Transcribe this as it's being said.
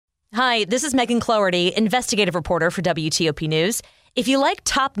Hi, this is Megan Cloherty, investigative reporter for WTOP News. If you like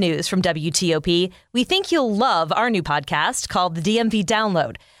top news from WTOP, we think you'll love our new podcast called The DMV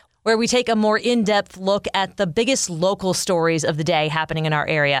Download, where we take a more in-depth look at the biggest local stories of the day happening in our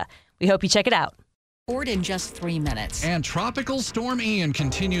area. We hope you check it out. In just 3 minutes. And Tropical Storm Ian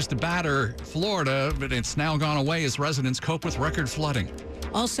continues to batter Florida, but it's now gone away as residents cope with record flooding.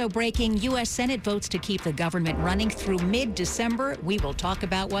 Also breaking, U.S. Senate votes to keep the government running through mid-December. We will talk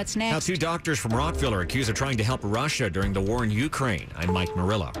about what's next. Now, 2 doctors from Rockville are accused of trying to help Russia during the war in Ukraine. I'm Mike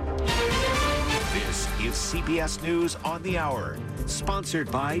Murillo. This is CBS News on the Hour, sponsored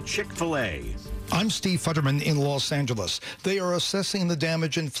by Chick-fil-A. I'm Steve Futterman in Los Angeles. They are assessing the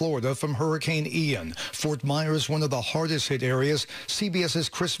damage in Florida from Hurricane Ian. Fort Myers, one of the hardest hit areas. CBS's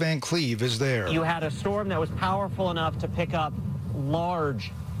Chris Van Cleve is there. You had a storm that was powerful enough to pick up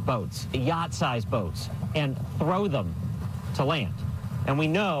large boats, yacht-sized boats, and throw them to land. And we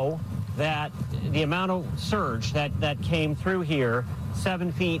know that the amount of surge that came through here,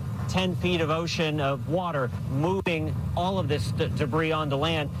 7 feet, 10 feet of ocean of water moving all of this debris onto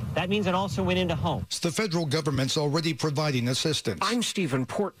land, that means it also went into homes. The federal government's already providing assistance. I'm Stephen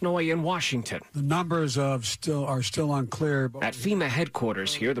Portnoy in Washington. The numbers are still unclear. At FEMA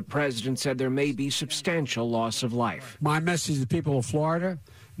headquarters here, the president said there may be substantial loss of life. My message to the people of Florida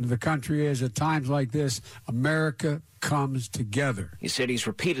and to the country is, at times like this, America comes together. He said he's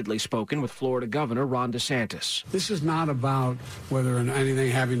repeatedly spoken with Florida Governor Ron DeSantis. This is not about whether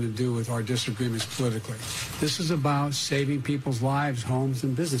anything having to do with our disagreements politically. This is about saving people's lives, homes,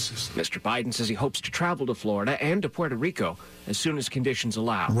 and businesses. Mr. Biden says he hopes to travel to Florida and to Puerto Rico as soon as conditions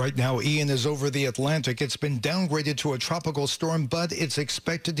allow. Right now, Ian is over the Atlantic. It's been downgraded to a tropical storm, but it's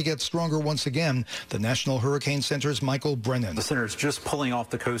expected to get stronger once again. The National Hurricane Center's Michael Brennan. The center is just pulling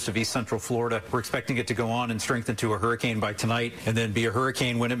off the coast of east central Florida. We're expecting it to go on and strengthen to a hurricane by tonight and then be a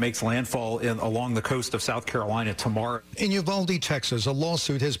hurricane when it makes landfall along the coast of South Carolina tomorrow. In Uvalde, Texas, a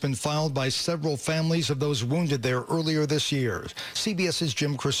lawsuit has been filed by several families of those wounded there earlier this year. CBS's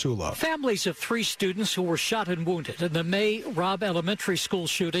Jim Krasula. Families of 3 students who were shot and wounded in the May Robb Elementary School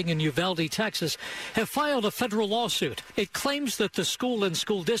shooting in Uvalde, Texas, have filed a federal lawsuit. It claims that the school and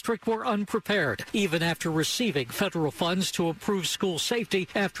school district were unprepared, even after receiving federal funds to improve school safety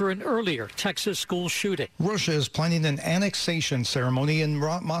after an earlier Texas school shooting. Russia is planning an annexation ceremony in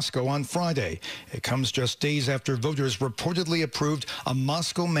Moscow on Friday. It comes just days after voters reportedly approved a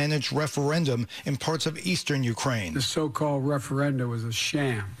Moscow-managed referendum in parts of eastern Ukraine. The so-called referendum was a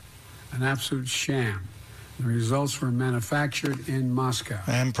sham, an absolute sham. The results were manufactured in Moscow.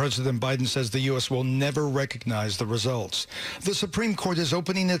 And President Biden says the U.S. will never recognize the results. The Supreme Court is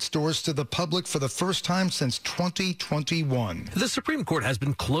opening its doors to the public for the first time since 2021. The Supreme Court has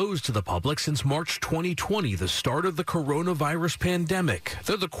been closed to the public since March 2020, the start of the coronavirus pandemic.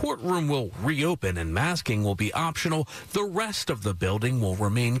 Though the courtroom will reopen and masking will be optional, the rest of the building will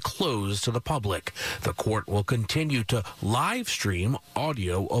remain closed to the public. The court will continue to live stream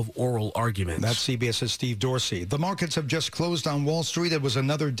audio of oral arguments. That's CBS's Steve Dorsey. The markets have just closed on Wall Street. It was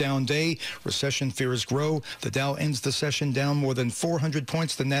another down day. Recession fears grow. The Dow ends the session down more than 400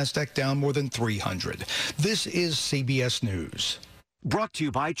 points. The Nasdaq down more than 300. This is CBS News. Brought to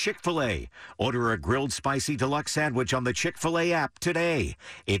you by Chick-fil-A. Order a grilled spicy deluxe sandwich on the Chick-fil-A app today.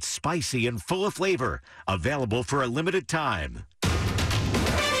 It's spicy and full of flavor. Available for a limited time.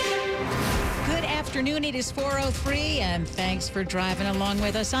 Good afternoon. It is 4:03, and thanks for driving along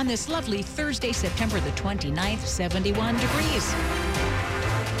with us on this lovely Thursday, September the 29th, 71 degrees.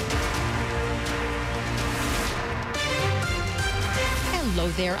 Hello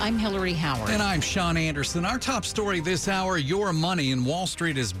there. I'm Hillary Howard. And I'm Sean Anderson. Our top story this hour, your money in Wall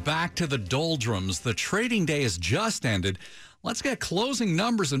Street is back to the doldrums. The trading day has just ended. Let's get closing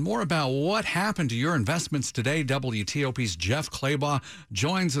numbers and more about what happened to your investments today. WTOP's Jeff Claybaugh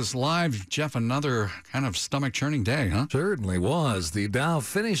joins us live. Jeff, another kind of stomach-churning day, huh? Certainly was. The Dow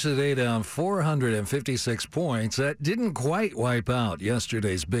finished the day down 456 points. That didn't quite wipe out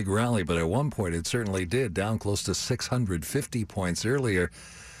yesterday's big rally, but at one point it certainly did, down close to 650 points earlier.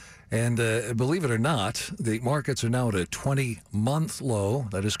 And believe it or not, the markets are now at a 20-month low.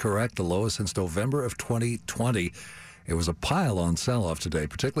 That is correct, the lowest since November of 2020. It was a pile-on sell-off today,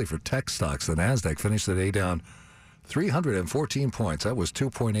 particularly for tech stocks. The Nasdaq finished the day down 314 points. That was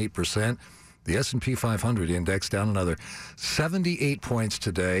 2.8%. The S&P 500 index down another 78 points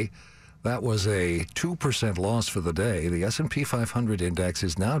today. That was a 2% loss for the day. The S&P 500 index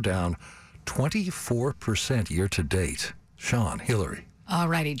is now down 24% year-to-date. Sean, Hillary. All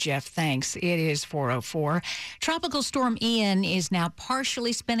righty, Jeff, thanks. It is 4:04. Tropical storm Ian is now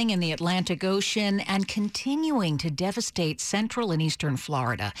partially spinning in the Atlantic Ocean and continuing to devastate central and eastern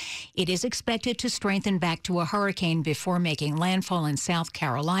Florida. It is expected to strengthen back to a hurricane before making landfall in South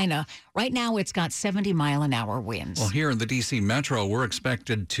Carolina. Right now, it's got 70-mile-an-hour winds. Well, here in the D.C. metro, we're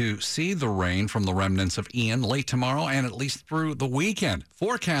expected to see the rain from the remnants of Ian late tomorrow and at least through the weekend.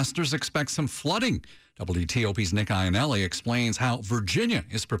 Forecasters expect some flooding. WTOP's Nick Ionelli explains how Virginia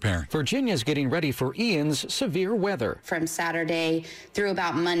is preparing. Virginia's getting ready for Ian's severe weather. From Saturday through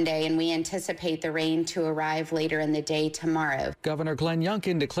about Monday, and we anticipate the rain to arrive later in the day tomorrow. Governor Glenn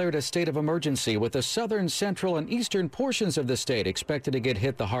Youngkin declared a state of emergency with the southern, central, and eastern portions of the state expected to get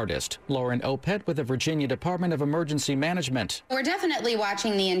hit the hardest. Lauren Opet with the Virginia Department of Emergency Management. We're definitely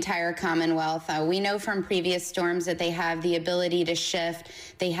watching the entire Commonwealth. We know from previous storms that they have the ability to shift.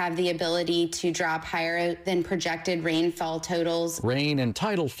 They have the ability to drop higher than projected rainfall totals. Rain and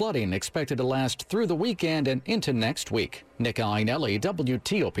tidal flooding expected to last through the weekend and into next week. Nick Ionelli,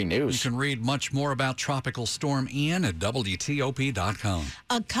 WTOP News. You can read much more about Tropical Storm Ian at WTOP.com.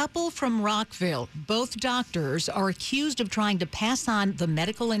 A couple from Rockville, both doctors, are accused of trying to pass on the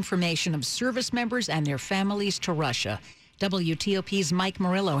medical information of service members and their families to Russia. WTOP's Mike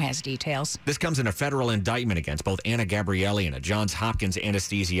Murillo has details. This comes in a federal indictment against both Anna Gabriellian, a Johns Hopkins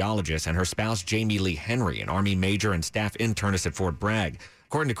anesthesiologist, and her spouse, Jamie Lee Henry, an Army major and staff internist at Fort Bragg.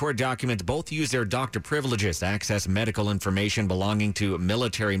 According to court documents, both used their doctor privileges to access medical information belonging to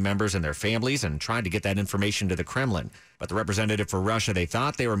military members and their families and tried to get that information to the Kremlin. But the representative for Russia they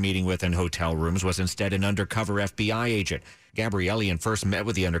thought they were meeting with in hotel rooms was instead an undercover FBI agent. Gabriellian first met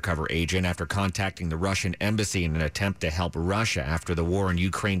with the undercover agent after contacting the Russian embassy in an attempt to help Russia after the war in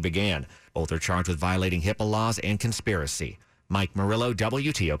Ukraine began. Both are charged with violating HIPAA laws and conspiracy. Mike Murillo,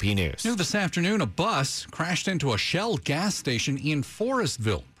 WTOP News. New this afternoon, a bus crashed into a Shell gas station in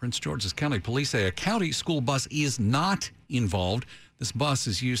Forestville. Prince George's County Police say a county school bus is not involved. This bus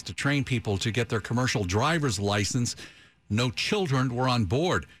is used to train people to get their commercial driver's license. No children were on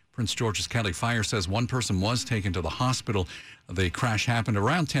board. Prince George's County Fire says one person was taken to the hospital. The crash happened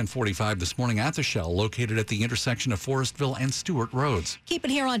around 10:45 this morning at the Shell, located at the intersection of Forestville and Stewart Roads. Keep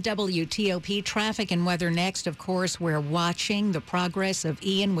it here on WTOP. Traffic and weather next. Of course, we're watching the progress of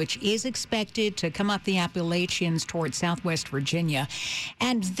Ian, which is expected to come up the Appalachians toward southwest Virginia.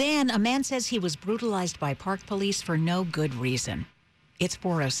 And then a man says he was brutalized by park police for no good reason. It's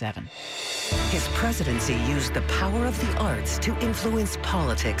 4:07. His presidency used the power of the arts to influence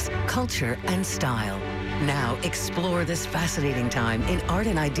politics, culture, and style. Now explore this fascinating time in Art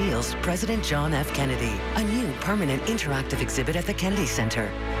and Ideals President John F. Kennedy, a new permanent interactive exhibit at the Kennedy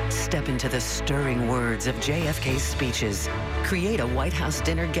Center. Step into the stirring words of JFK's speeches. Create a White House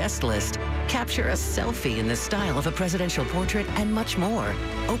dinner guest list. Capture a selfie in the style of a presidential portrait, and much more.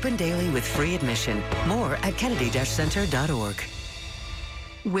 Open daily with free admission. More at kennedy-center.org.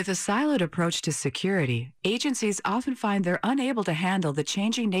 With a siloed approach to security, agencies often find they're unable to handle the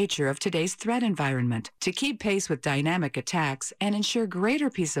changing nature of today's threat environment. To keep pace with dynamic attacks and ensure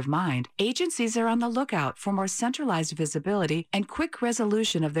greater peace of mind, agencies are on the lookout for more centralized visibility and quick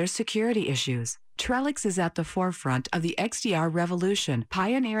resolution of their security issues. Trellix is at the forefront of the XDR revolution,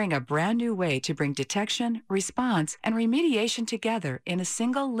 pioneering a brand new way to bring detection, response, and remediation together in a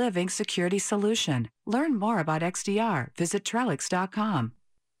single living security solution. Learn more about XDR. Visit Trellix.com.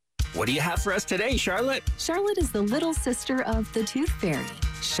 What do you have for us today, Charlotte? Charlotte is the little sister of the Tooth Fairy.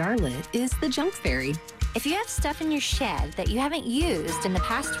 Charlotte is the Junk Fairy. If you have stuff in your shed that you haven't used in the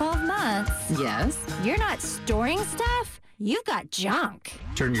past 12 months, yes, you're not storing stuff, you've got junk.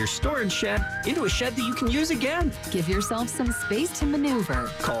 Turn your storage shed into a shed that you can use again. Give yourself some space to maneuver.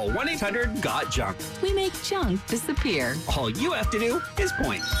 Call 1-800-GOT-JUNK. We make junk disappear. All you have to do is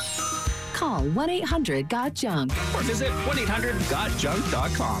point. Call 1-800-GOT-JUNK. Or visit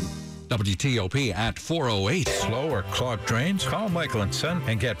 1-800-GOT-JUNK.com. WTOP at 4:08. Slow or clogged drains? Call Michael & Son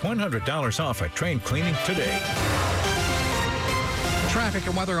and get $100 off a drain cleaning today. Traffic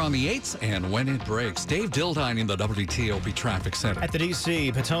and weather on the 8s and when it breaks. Dave Dildine in the WTOP Traffic Center. At the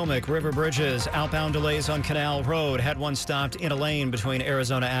D.C. Potomac River Bridges, outbound delays on Canal Road. Had one stopped in a lane between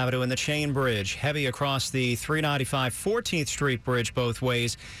Arizona Avenue and the Chain Bridge. Heavy across the 395 14th Street Bridge both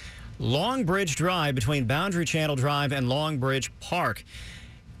ways. Long Bridge Drive between Boundary Channel Drive and Long Bridge Park.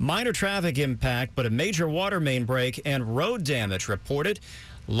 Minor traffic impact, but a major water main break and road damage reported.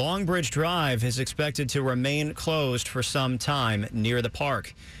 Long Bridge Drive is expected to remain closed for some time near the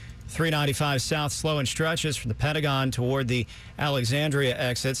park. 395 south slow in stretches from the Pentagon toward the Alexandria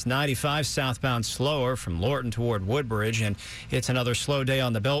exits. 95 southbound slower from Lorton toward Woodbridge. And it's another slow day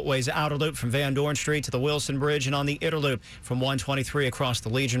on the Beltway's outer loop from Van Dorn Street to the Wilson Bridge, and on the inner loop from 123 across the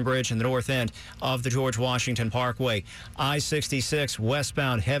Legion Bridge and the north end of the George Washington Parkway. I-66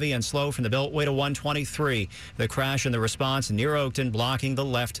 westbound heavy and slow from the Beltway to 123. The crash and the response near Oakton blocking the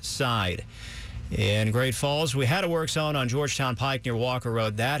left side. In Great Falls, we had a work zone on Georgetown Pike near Walker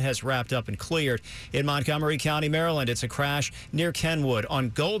Road. That has wrapped up and cleared. In Montgomery County, Maryland, it's a crash near Kenwood on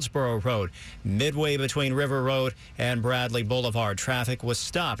Goldsboro Road. Midway between River Road and Bradley Boulevard, traffic was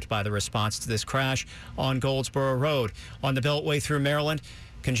stopped by the response to this crash on Goldsboro Road. On the Beltway through Maryland,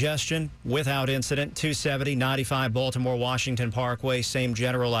 congestion without incident. 270, 95 Baltimore-Washington Parkway, same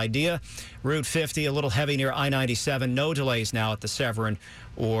general idea. Route 50, a little heavy near I-97. No delays now at the Severn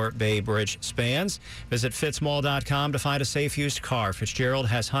or Bay Bridge spans. Visit fitzmall.com to find a safe used car. Fitzgerald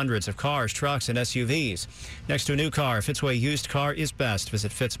has hundreds of cars, trucks, and SUVs. Next to a new car, Fitzway used car is best.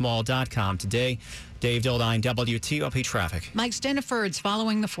 Visit fitzmall.com today. Dave Dildine, WTOP Traffic. Mike Steniford's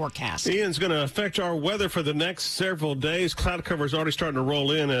following the forecast. Ian's going to affect our weather for the next several days. Cloud cover is already starting to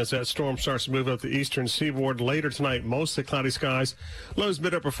roll in as that storm starts to move up the eastern seaboard. Later tonight, mostly cloudy skies. Lows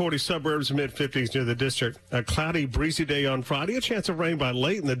mid-upper 40 suburbs, mid-50s near the district. A cloudy, breezy day on Friday. A chance of rain by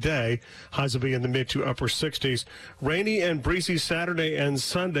late in the day. Highs will be in the mid to upper 60s. Rainy and breezy Saturday and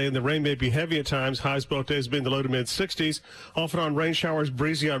Sunday, and the rain may be heavy at times. Highs both days will be in the low to mid-60s. Off and on rain showers,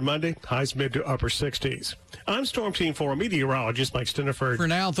 breezy on Monday. Highs mid to upper 60s. I'm Storm Team 4 meteorologist Mike Stiniford. For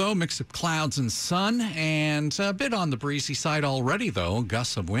now, though, mix of clouds and sun, and a bit on the breezy side already, though.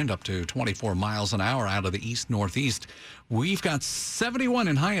 Gusts of wind up to 24 miles an hour out of the east-northeast. We've got 71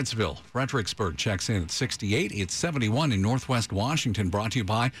 in Hyattsville. Fredericksburg checks in at 68. It's 71 in Northwest Washington, brought to you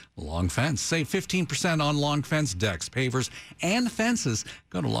by Long Fence. Save 15% on Long Fence decks, pavers, and fences.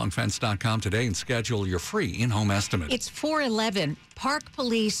 Go to longfence.com today and schedule your free in-home estimate. It's 4:11. Park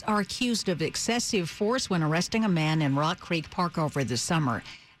police are accused of excessive force when arresting a man in Rock Creek Park over the summer.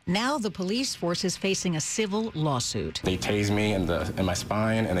 Now the police force is facing a civil lawsuit. They tased me in my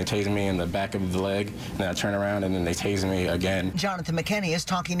spine, and they tased me in the back of the leg, and then I turn around, and then they tased me again. Jonathan McKinney is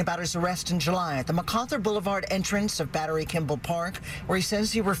talking about his arrest in July at the MacArthur Boulevard entrance of Battery Kimball Park, where he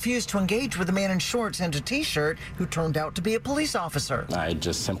says he refused to engage with a man in shorts and a T-shirt who turned out to be a police officer. I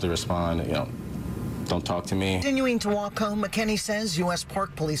just simply respond, don't talk to me. Continuing to walk home, McKinney says U.S.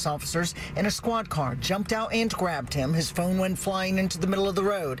 Park police officers in a squad car jumped out and grabbed him. His phone went flying into the middle of the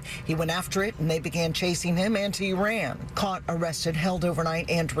road. He went after it, and they began chasing him, and he ran. Caught, arrested, held overnight,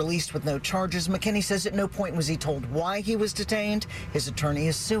 and released with no charges. McKinney says at no point was he told why he was detained. His attorney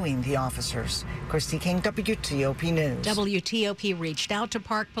is suing the officers. Christy King, WTOP News. WTOP reached out to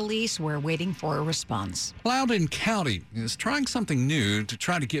Park Police. We're waiting for a response. Loudoun County is trying something new to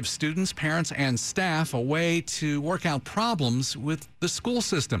try to give students, parents, and staff a way to work out problems with the school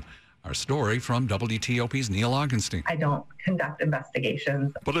system. Our story from WTOP's Neil Augenstein. I don't conduct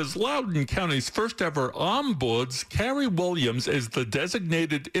investigations. But as Loudoun County's first ever ombuds, Carrie Williams is the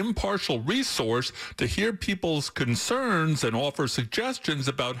designated impartial resource to hear people's concerns and offer suggestions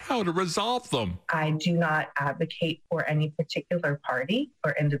about how to resolve them. I do not advocate for any particular party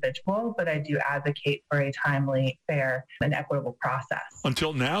or individual, but I do advocate for a timely, fair, and equitable process.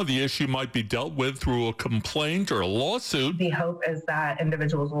 Until now, the issue might be dealt with through a complaint or a lawsuit. The hope is that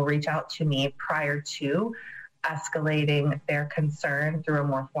individuals will reach out to me prior to escalating their concern through a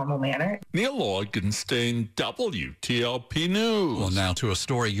more formal manner. Neil Augenstein, WTOP News. Well, now to a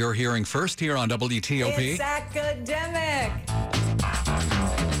story you're hearing first here on WTOP. It's academic.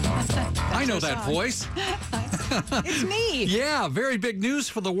 I know that voice. It's me. Yeah, very big news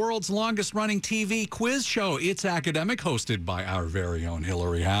for the world's longest running TV quiz show. It's Academic, hosted by our very own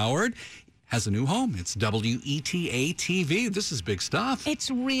Hillary Howard. Has a new home. It's WETA TV. This is big stuff. It's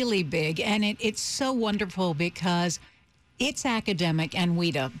really big, and it's so wonderful because It's Academic and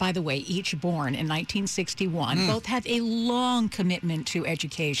WETA, by the way, each born in 1961, both have a long commitment to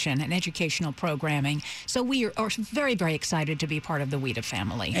education and educational programming. So we are very, very excited to be part of the WETA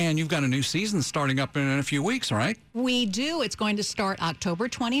family. And you've got a new season starting up in a few weeks, right? We do. It's going to start October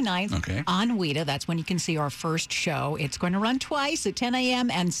 29th on WETA. That's when you can see our first show. It's going to run twice at 10 a.m.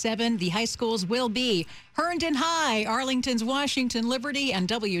 and 7. The high schools will be Herndon High, Arlington's Washington, Liberty, and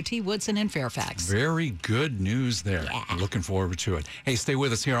W.T. Woodson and Fairfax. Very good news there. Yeah. Looking forward to it. Hey, stay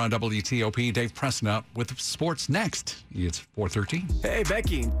with us here on WTOP. Dave Preston up with sports next. It's 4:13. Hey,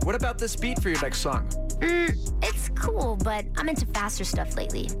 Becky, what about this beat for your next song? It's cool, but I'm into faster stuff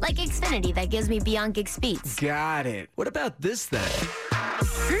lately. Like Xfinity that gives me beyond gig speeds. Got it. What about this then?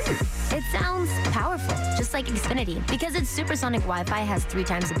 It sounds powerful. just like Xfinity. Because its supersonic Wi-Fi has 3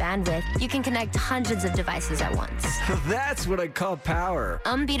 times the bandwidth, you can connect hundreds of devices at once. That's what I call power.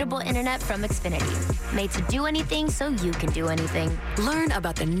 Unbeatable internet from Xfinity. Made to do anything so you can do anything. Learn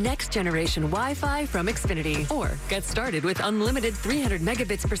about the next generation Wi-Fi from Xfinity. Or get started with unlimited 300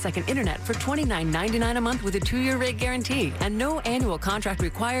 megabits per second internet for $29.99 a month with a 2-year rate guarantee and no annual contract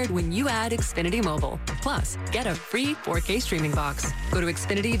required when you add Xfinity Mobile. Plus, get a free 4K streaming box. Go to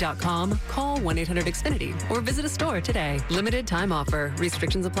Xfinity.com, call 1-800-XFINITY, or visit a store today. Limited time offer.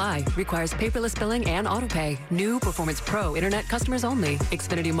 Restrictions apply. Requires paperless billing and autopay. New Performance Pro internet customers only.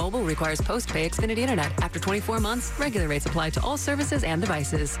 Xfinity Mobile requires post-pay Xfinity internet. After 24 months, regular rates apply to all services and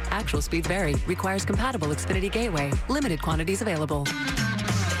devices. Actual speeds vary. Requires compatible Xfinity gateway. Limited quantities available.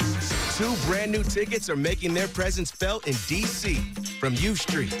 2 brand new tickets are making their presence felt in D.C. From U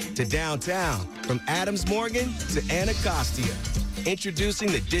Street to downtown, from Adams Morgan to Anacostia.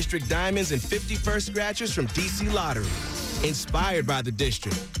 Introducing the District Diamonds and 51st Scratchers from D.C. Lottery. Inspired by the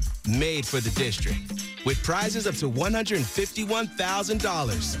district, made for the district. With prizes up to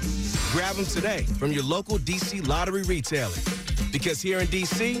 $151,000. Grab them today from your local D.C. Lottery retailer. Because here in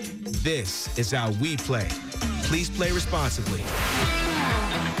D.C., this is how we play. Please play responsibly.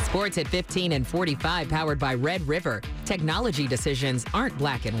 Sports at 15 and 45, powered by Red River. Technology decisions aren't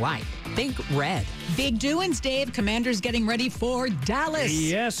black and white. Think red. Big doings, Dave. Commanders getting ready for Dallas.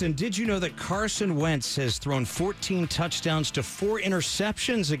 Yes, and did you know that Carson Wentz has thrown 14 touchdowns to 4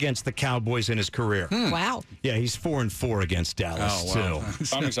 interceptions against the Cowboys in his career? Wow. Yeah, he's 4-4 against Dallas, too.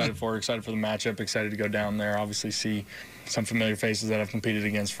 I'm excited for the matchup, excited to go down there, obviously see some familiar faces that I've competed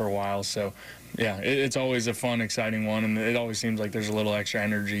against for a while. So, yeah, it's always a fun, exciting one, and it always seems like there's a little extra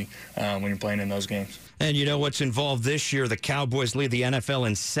energy when you're playing in those games. And you know what's involved this year? The Cowboys lead the NFL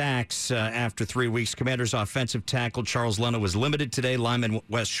in sacks after 3 weeks. Commanders' offensive tackle Charles Leno was limited today. Lineman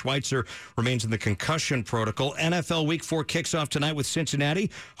Wes Schweitzer remains in the concussion protocol. NFL Week 4 kicks off tonight with Cincinnati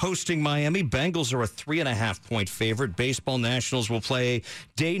hosting Miami. Bengals are a 3.5-point favorite. Baseball Nationals will play a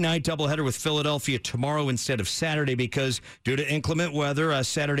day-night doubleheader with Philadelphia tomorrow instead of Saturday because due to inclement weather, a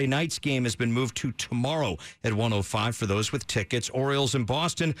Saturday night's game has been moved to tomorrow at 1:05 for those with tickets. Orioles and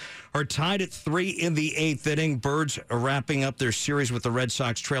Boston are tied at 3 in the 8th inning. Birds are wrapping up their series with the Red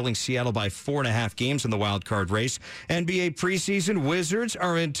Sox trailing Seattle by 4.5 games in the wild card race. NBA preseason, Wizards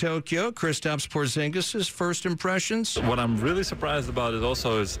are in Tokyo. Kristaps Porzingis' first impressions. What I'm really surprised about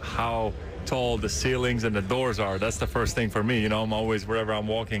is how tall the ceilings and the doors are. That's the first thing for me. You know, I'm always, wherever I'm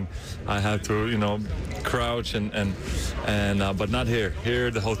walking, I have to, crouch but not here.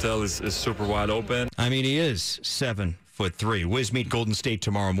 Here, the hotel is super wide open. I mean, he is 7'3". Wiz meet Golden State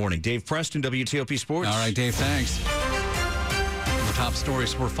tomorrow morning. Dave Preston, WTOP Sports. All right, Dave, thanks. The top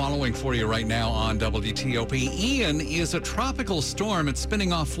stories we're following for you right now on WTOP. Ian is a tropical storm. It's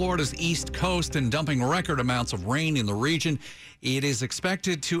spinning off Florida's east coast and dumping record amounts of rain in the region. It is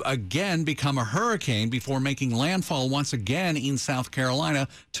expected to again become a hurricane before making landfall once again in South Carolina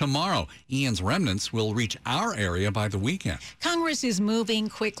tomorrow. Ian's remnants will reach our area by the weekend. Congress is moving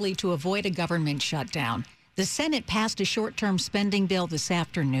quickly to avoid a government shutdown. The Senate passed a short-term spending bill this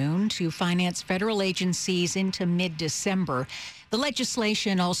afternoon to finance federal agencies into mid-December. The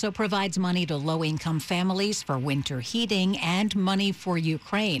legislation also provides money to low-income families for winter heating and money for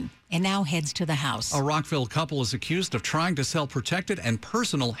Ukraine. And now heads to the House. A Rockville couple is accused of trying to sell protected and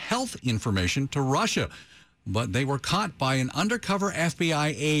personal health information to Russia. But they were caught by an undercover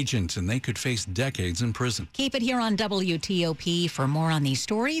FBI agent, and they could face decades in prison. Keep it here on WTOP for more on these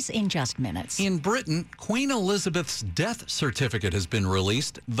stories in just minutes. In Britain, Queen Elizabeth's death certificate has been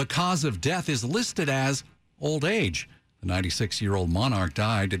released. The cause of death is listed as old age. The 96-year-old monarch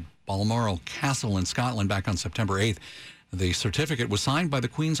died at Balmoral Castle in Scotland back on September 8th. The certificate was signed by the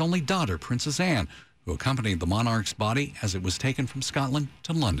Queen's only daughter, Princess Anne, who accompanied the monarch's body as it was taken from Scotland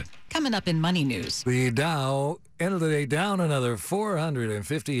to London. Coming up in Money News. The Dow ended the day down another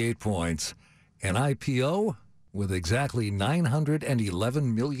 458 points. An IPO with exactly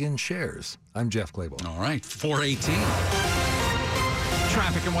 911 million shares. I'm Jeff Claiborne. All right, 418.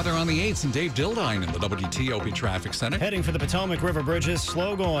 Traffic and weather on the 8th, and Dave Dildine in the WTOP Traffic Center. Heading for the Potomac River bridges,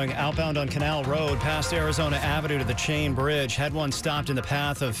 slow going outbound on Canal Road past Arizona Avenue to the Chain Bridge. Had one stopped in the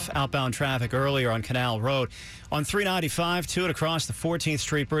path of outbound traffic earlier on Canal Road. On 395, to and across the 14th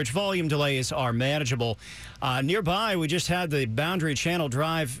Street Bridge, volume delays are manageable. Nearby, we just had the Boundary Channel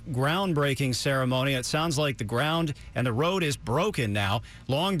Drive groundbreaking ceremony. It sounds like the ground and the road is broken now.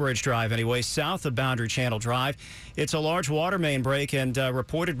 Long Bridge Drive, anyway, south of Boundary Channel Drive. It's a large water main break and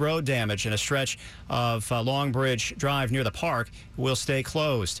reported road damage, and a stretch of Long Bridge Drive near the park will stay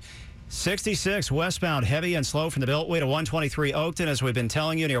closed. 66 westbound, heavy and slow from the Beltway to 123 Oakton. As we've been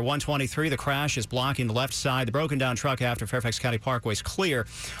telling you, near 123, the crash is blocking the left side. The broken down truck after Fairfax County Parkway is clear.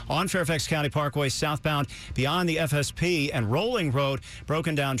 On Fairfax County Parkway southbound beyond the FSP and Rolling Road,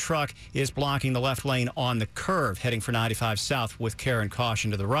 broken down truck is blocking the left lane on the curve, heading for 95 south with care and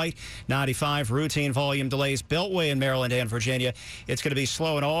caution to the right. 95 routine volume delays Beltway in Maryland and Virginia. It's going to be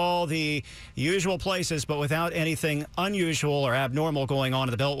slow in all the usual places, but without anything unusual or abnormal going on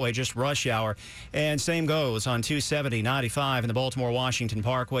in the Beltway, just rush hour. And same goes on 270, 95 in the Baltimore-Washington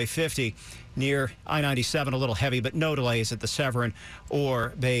Parkway, 50 near I-97, a little heavy, but no delays at the Severn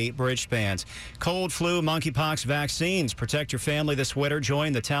or Bay Bridge spans. Cold, flu, monkeypox vaccines. Protect your family this winter.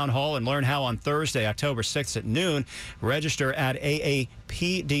 Join the town hall and learn how on Thursday, October 6th at noon. Register at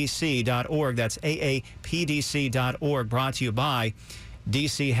aapdc.org. That's aapdc.org. Brought to you by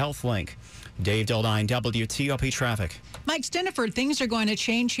DC Health Link. Dave Dildine, WTOP Traffic. Mike Stiniford, things are going to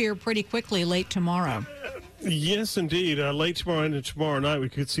change here pretty quickly late tomorrow. Yes, indeed. Late tomorrow and tomorrow night, we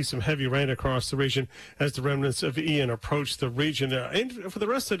could see some heavy rain across the region as the remnants of Ian approach the region. And for the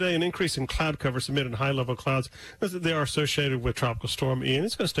rest of the day, an increase in cloud cover, some mid and high-level clouds. They are associated with Tropical Storm Ian.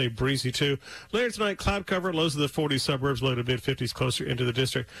 It's going to stay breezy, too. Later tonight, cloud cover, lows of the 40s suburbs, low to mid-50s closer into the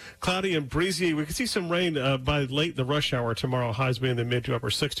district. Cloudy and breezy. We could see some rain by late the rush hour tomorrow, highs be in the mid to upper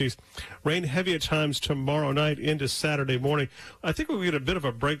 60s. Rain heavy at times tomorrow night into Saturday morning. I think we'll get a bit of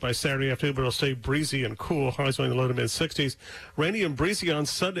a break by Saturday afternoon, but it'll stay breezy and cool. Highs going to low to mid 60s. Rainy and breezy on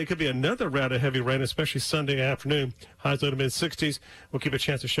Sunday. Could be another round of heavy rain, especially Sunday afternoon. Highs low to mid 60s. We'll keep a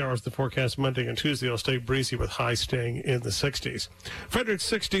chance of showers in the forecast Monday and Tuesday. It'll stay breezy with highs staying in the 60s. Frederick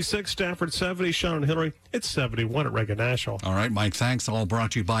 66, Stafford 70, Sean and Hillary. It's 71 at Reagan National. All right, Mike, thanks. All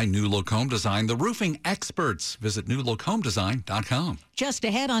brought to you by New Look Home Design, the roofing experts. Visit newlookhomedesign.com. Just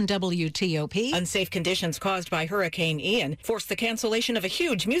ahead on WTOP. Unsafe conditions caused by Hurricane Ian forced the cancellation of a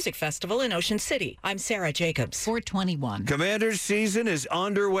huge music festival in Ocean City. I'm Sarah Jacobs. 421. Commanders season is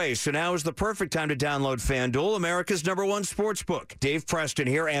underway, so now is the perfect time to download FanDuel, America's #1 sportsbook. Dave Preston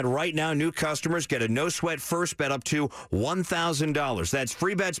here, and right now new customers get a no-sweat first bet up to $1,000. That's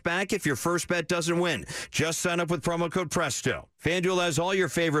free bets back if your first bet doesn't win. Just sign up with promo code PRESTO. FanDuel has all your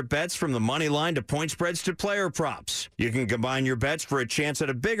favorite bets, from the money line to point spreads to player props. You can combine your bets for a chance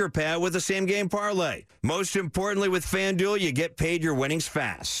at a bigger payout with the same-game parlay. Most importantly, with FanDuel, you get paid your winnings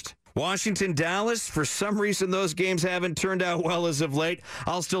fast. Washington, Dallas, for some reason those games haven't turned out well as of late.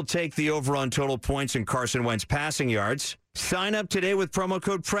 I'll still take the over on total points and Carson Wentz passing yards. Sign up today with promo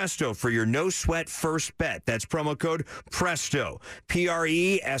code PRESTO for your no-sweat first bet. That's promo code PRESTO,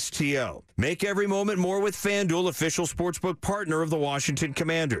 PRESTO. Make every moment more with FanDuel, official sportsbook partner of the Washington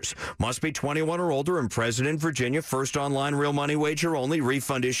Commanders. Must be 21 or older and present in Virginia. First online real money wager only.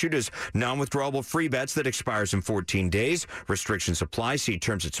 Refund issued as non-withdrawable free bets that expires in 14 days. Restrictions apply. See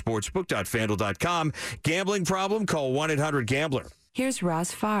terms at sportsbook.fanduel.com. Gambling problem? Call 1-800-GAMBLER. Here's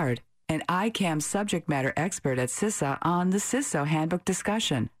Ross Fard, an ICAM subject matter expert at CISA, on the CISO Handbook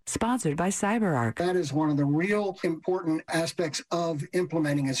discussion, sponsored by CyberArk. That is one of the real important aspects of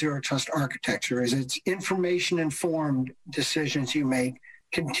implementing a zero trust architecture, is it's information-informed decisions you make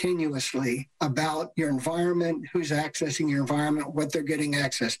continuously about your environment, who's accessing your environment, what they're getting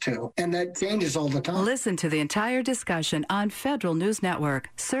access to. And that changes all the time. Listen to the entire discussion on Federal News Network.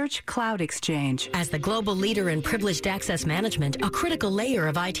 Search Cloud Exchange. As the global leader in privileged access management, a critical layer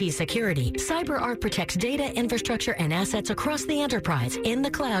of IT security, CyberArk protects data, infrastructure, and assets across the enterprise, in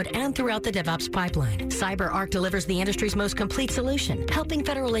the cloud, and throughout the DevOps pipeline. CyberArk delivers the industry's most complete solution, helping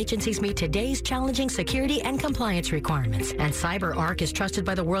federal agencies meet today's challenging security and compliance requirements. And CyberArk is trusted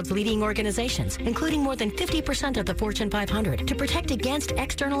by the world's leading organizations, including more than 50% of the Fortune 500, to protect against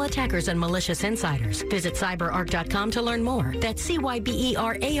external attackers and malicious insiders. Visit cyberark.com to learn more. That's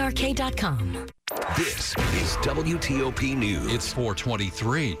CYBERARK.com. This is WTOP News. It's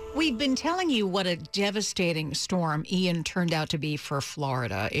 423. We've been telling you what a devastating storm Ian turned out to be for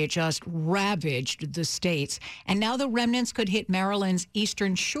Florida. It just ravaged the states. And now the remnants could hit Maryland's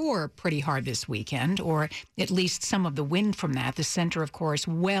eastern shore pretty hard this weekend, or at least some of the wind from that. The center, of course,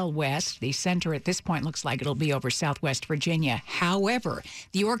 well west. The center at this point looks like it'll be over southwest Virginia. However,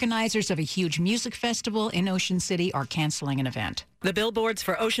 the organizers of a huge music festival in Ocean City are canceling an event. The billboards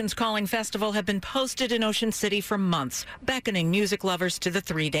for Ocean's Calling Festival have been posted in Ocean City for months, beckoning music lovers to the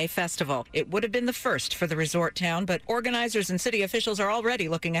three-day festival. It would have been the first for the resort town, but organizers and city officials are already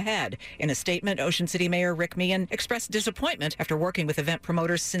looking ahead. In a statement, Ocean City Mayor Rick Meehan expressed disappointment after working with event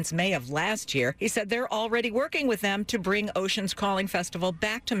promoters since May of last year. He said they're already working with them to bring Ocean's Calling Festival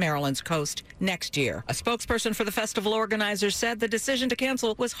back to Maryland's coast next year. A spokesperson for the festival organizers said the decision to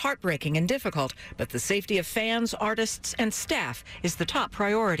cancel was heartbreaking and difficult, but the safety of fans, artists, and staff is the top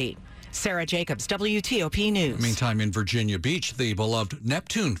priority. Sarah Jacobs, WTOP News. Meantime, in Virginia Beach, the beloved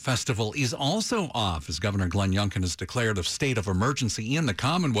Neptune Festival is also off as Governor Glenn Youngkin has declared a state of emergency in the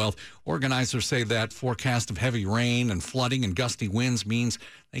Commonwealth. Organizers say that forecast of heavy rain and flooding and gusty winds means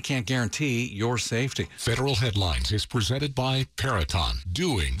they can't guarantee your safety. Federal Headlines is presented by Peraton,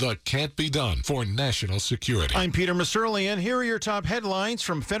 doing the can't be done for national security. I'm Peter Masurlian. Here are your top headlines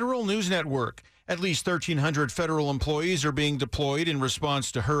from Federal News Network. At least 1,300 federal employees are being deployed in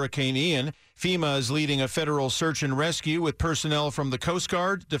response to Hurricane Ian. FEMA is leading a federal search and rescue with personnel from the Coast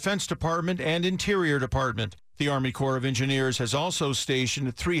Guard, Defense Department, and Interior Department. The Army Corps of Engineers has also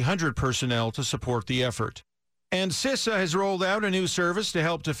stationed 300 personnel to support the effort. And CISA has rolled out a new service to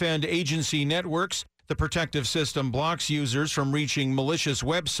help defend agency networks. The protective system blocks users from reaching malicious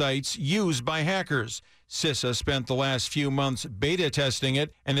websites used by hackers. CISA spent the last few months beta testing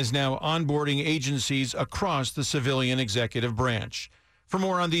it and is now onboarding agencies across the civilian executive branch. For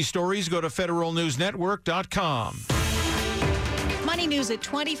more on these stories, go to federalnewsnetwork.com. Money news at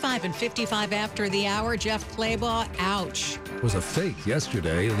 25 and 55 after the hour. Jeff Claybaugh, ouch. It was a fake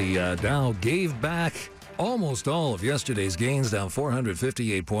yesterday. The Dow gave back almost all of yesterday's gains, down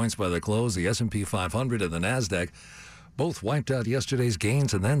 458 points by the close. The S&P 500 and the NASDAQ both wiped out yesterday's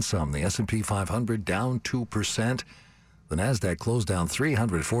gains and then some. The S&P 500 down 2%. The NASDAQ closed down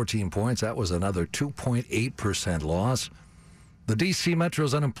 314 points. That was another 2.8% loss. The D.C.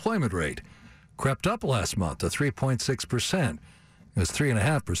 Metro's unemployment rate crept up last month to 3.6%. It was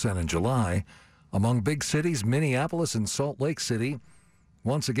 3.5% in July. Among big cities, Minneapolis and Salt Lake City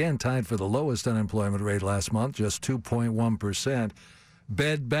once again tied for the lowest unemployment rate last month, just 2.1%.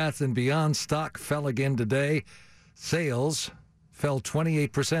 Bed Bath & Beyond stock fell again today. Sales fell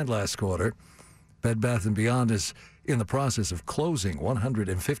 28% last quarter. Bed Bath & Beyond is in the process of closing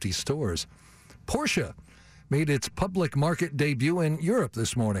 150 stores. Porsche made its public market debut in Europe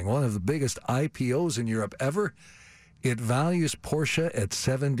this morning, one of the biggest IPOs in Europe ever. It values Porsche at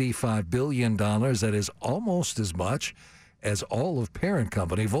 $75 billion. That is almost as much as all of parent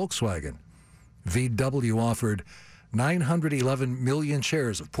company Volkswagen. VW offered 911 million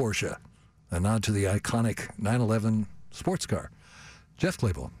shares of Porsche, a nod to the iconic 911 sports car. Jeff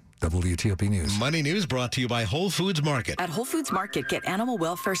Claybaugh, WTOP News. Money News brought to you by Whole Foods Market. At Whole Foods Market, get animal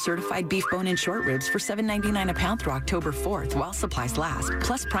welfare certified beef bone and short ribs for $7.99 a pound through October 4th while supplies last.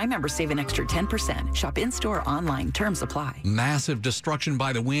 Plus, Prime members save an extra 10%. Shop in-store or online. Terms apply. Massive destruction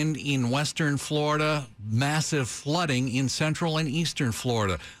by the wind in western Florida. Massive flooding in central and eastern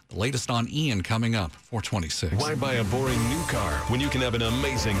Florida. The latest on Ian coming up, 426. Why buy a boring new car when you can have an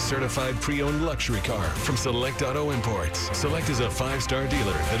amazing certified pre-owned luxury car from Select Auto Imports? Select is a 5-star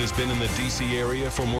dealer that has been in the D.C. area for more